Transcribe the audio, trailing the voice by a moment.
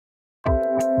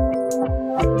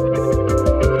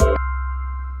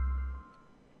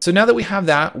So now that we have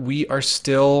that, we are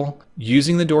still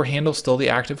using the door handle, still the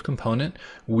active component.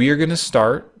 We are going to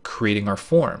start creating our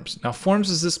forms. Now forms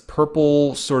is this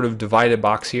purple sort of divided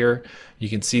box here. You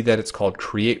can see that it's called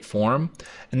create form.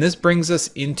 And this brings us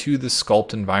into the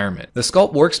Sculpt environment. The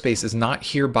Sculpt workspace is not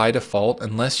here by default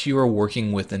unless you are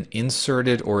working with an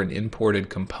inserted or an imported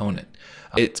component.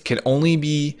 It can only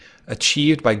be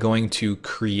achieved by going to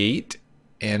create,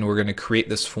 and we're going to create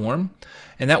this form.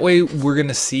 And that way we're going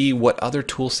to see what other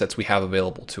tool sets we have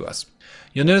available to us.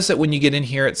 You'll notice that when you get in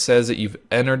here, it says that you've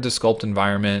entered the Sculpt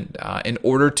environment. In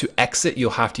order to exit, you'll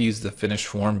have to use the finish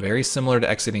form, very similar to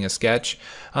exiting a sketch.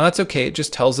 That's okay. It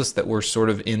just tells us that we're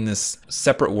sort of in this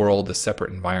separate world, a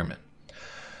separate environment.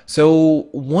 So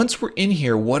once we're in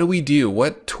here, what do we do?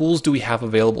 What tools do we have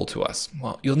available to us?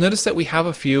 Well, you'll notice that we have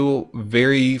a few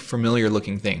very familiar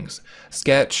looking things.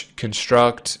 Sketch,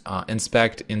 construct,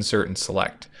 inspect, insert, and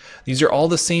select. These are all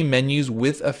the same menus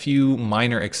with a few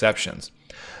minor exceptions.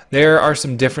 There are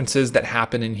some differences that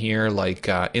happen in here, like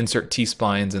insert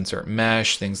T-splines, insert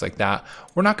mesh, things like that.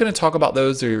 We're not going to talk about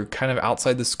those. They're kind of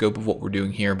outside the scope of what we're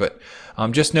doing here, but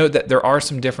just note that there are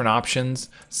some different options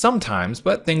sometimes,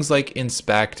 but things like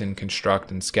inspect and construct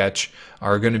and sketch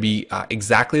are going to be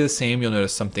exactly the same. You'll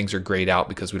notice some things are grayed out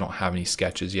because we don't have any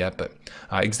sketches yet, but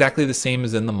exactly the same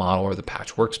as in the model or the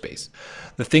patch workspace.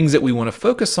 The things that we want to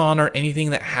focus on are anything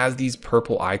that has these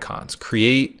purple icons: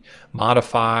 create,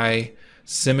 modify,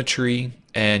 symmetry,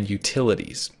 and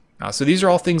utilities. So these are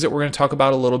all things that we're going to talk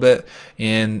about a little bit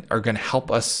and are going to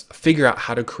help us figure out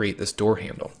how to create this door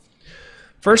handle.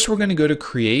 First, we're going to go to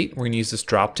create. We're going to use this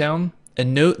drop down,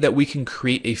 and note that we can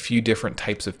create a few different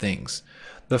types of things.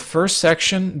 The first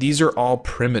section, these are all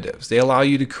primitives. They allow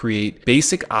you to create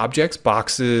basic objects,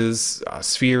 boxes,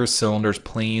 spheres, cylinders,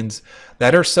 planes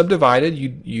that are subdivided.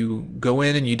 You go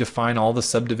in and you define all the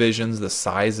subdivisions, the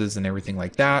sizes, and everything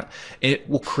like that. And it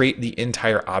will create the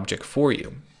entire object for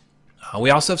you. We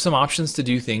also have some options to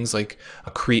do things like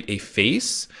create a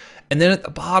face. And then at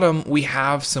the bottom, we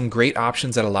have some great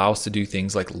options that allow us to do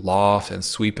things like loft and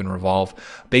sweep and revolve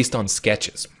based on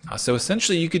sketches. So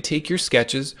essentially, you could take your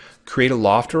sketches, create a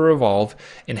loft or revolve,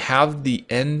 and have the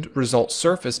end result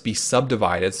surface be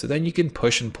subdivided. So then you can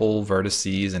push and pull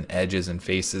vertices and edges and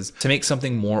faces to make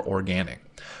something more organic.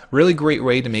 Really great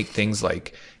way to make things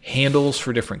like handles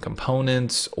for different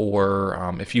components,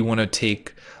 or if you want to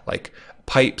take like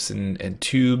pipes and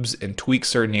tubes and tweak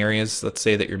certain areas. Let's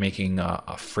say that you're making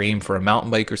a frame for a mountain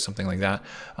bike or something like that.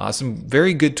 Some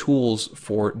very good tools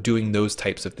for doing those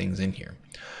types of things in here.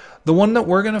 The one that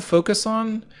we're going to focus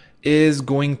on is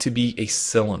going to be a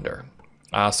cylinder.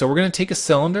 So we're going to take a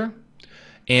cylinder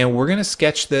and we're going to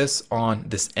sketch this on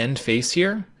this end face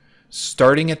here,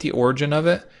 starting at the origin of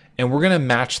it, and we're going to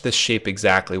match this shape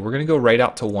exactly. We're going to go right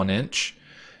out to 1 inch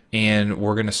and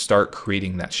we're going to start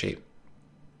creating that shape.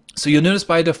 So you'll notice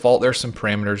by default there are some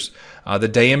parameters. The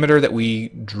diameter that we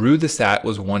drew this at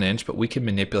was 1 inch, but we can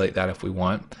manipulate that if we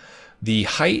want. The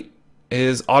height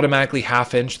is automatically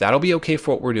 1/2 inch. That'll be okay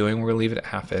for what we're doing. We're going to leave it at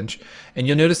 1/2 inch. And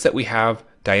you'll notice that we have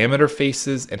diameter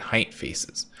faces and height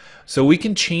faces. So we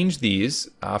can change these.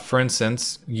 For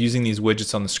instance, using these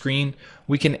widgets on the screen,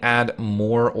 we can add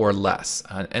more or less.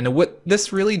 And what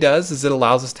this really does is it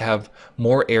allows us to have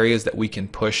more areas that we can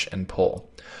push and pull.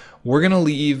 We're going to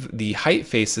leave the height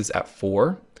faces at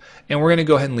 4, and we're going to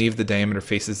go ahead and leave the diameter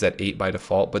faces at 8 by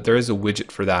default, but there is a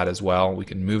widget for that as well. We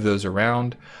can move those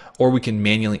around, or we can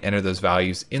manually enter those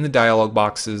values in the dialog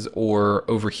boxes or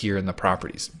over here in the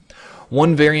properties.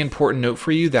 One very important note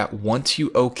for you, that once you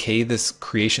OK this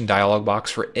creation dialog box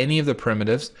for any of the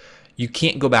primitives, you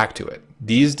can't go back to it.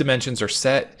 These dimensions are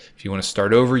set. If you want to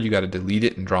start over, you got to delete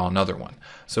it and draw another one.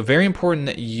 So very important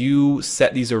that you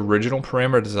set these original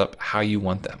parameters up how you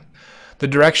want them. The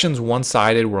direction's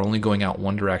one-sided. We're only going out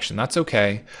one direction. That's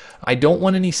okay. I don't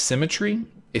want any symmetry.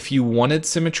 If you wanted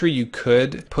symmetry, you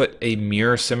could put a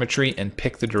mirror symmetry and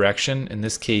pick the direction. In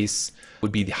this case,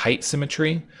 would be the height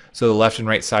symmetry. So the left and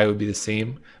right side would be the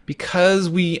same.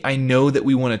 Because I know that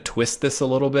we want to twist this a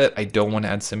little bit, I don't want to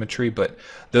add symmetry, but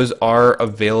those are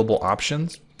available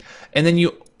options. And then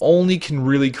you only can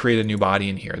really create a new body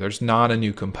in here. There's not a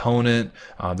new component.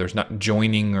 There's not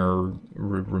joining or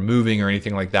removing or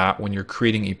anything like that when you're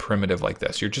creating a primitive like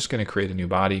this. You're just going to create a new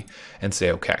body and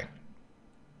say OK.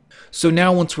 So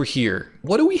now once we're here,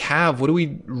 what do we have? What do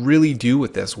we really do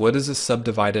with this? What is a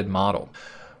subdivided model?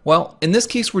 Well, in this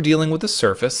case, we're dealing with a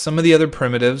surface. Some of the other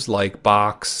primitives like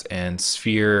box and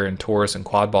sphere and torus and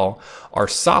quad ball are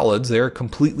solids. They're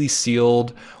completely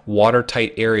sealed,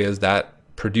 watertight areas that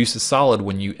produce a solid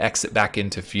when you exit back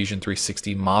into Fusion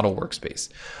 360 model workspace.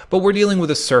 But we're dealing with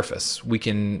a surface. We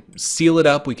can seal it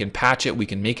up, we can patch it, we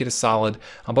can make it a solid,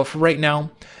 but for right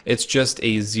now, it's just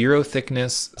a zero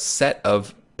thickness set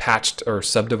of patched or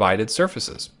subdivided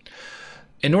surfaces.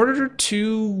 In order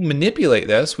to manipulate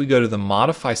this, we go to the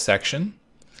Modify section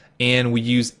and we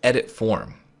use Edit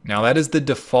Form. Now that is the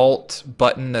default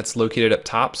button that's located up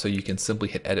top, so you can simply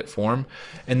hit Edit Form.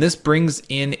 And this brings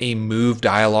in a Move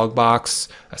dialog box,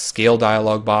 a Scale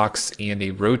dialog box, and a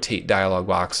Rotate dialog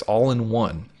box all in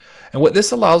one. And what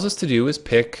this allows us to do is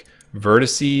pick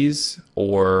vertices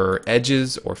or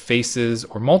edges or faces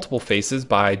or multiple faces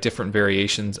by different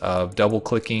variations of double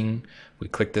clicking. We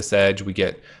click this edge, we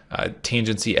get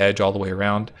tangency edge all the way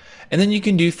around. And then you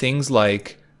can do things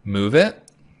like move it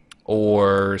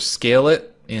or scale it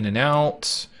in and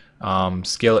out,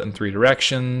 scale it in 3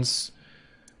 directions.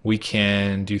 We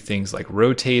can do things like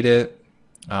rotate it,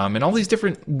 and all these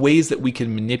different ways that we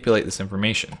can manipulate this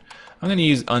information. I'm going to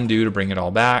use undo to bring it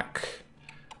all back,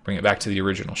 bring it back to the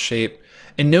original shape.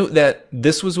 And note that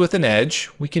this was with an edge.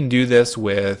 We can do this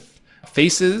with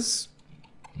faces.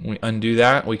 We undo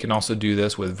that. We can also do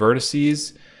this with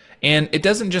vertices. And it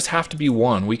doesn't just have to be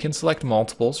one. We can select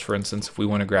multiples. For instance, if we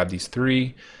want to grab these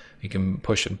 3, you can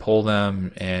push and pull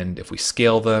them, and if we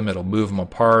scale them, it'll move them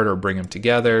apart or bring them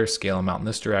together, scale them out in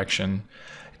this direction.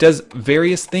 It does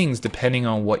various things depending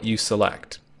on what you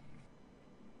select.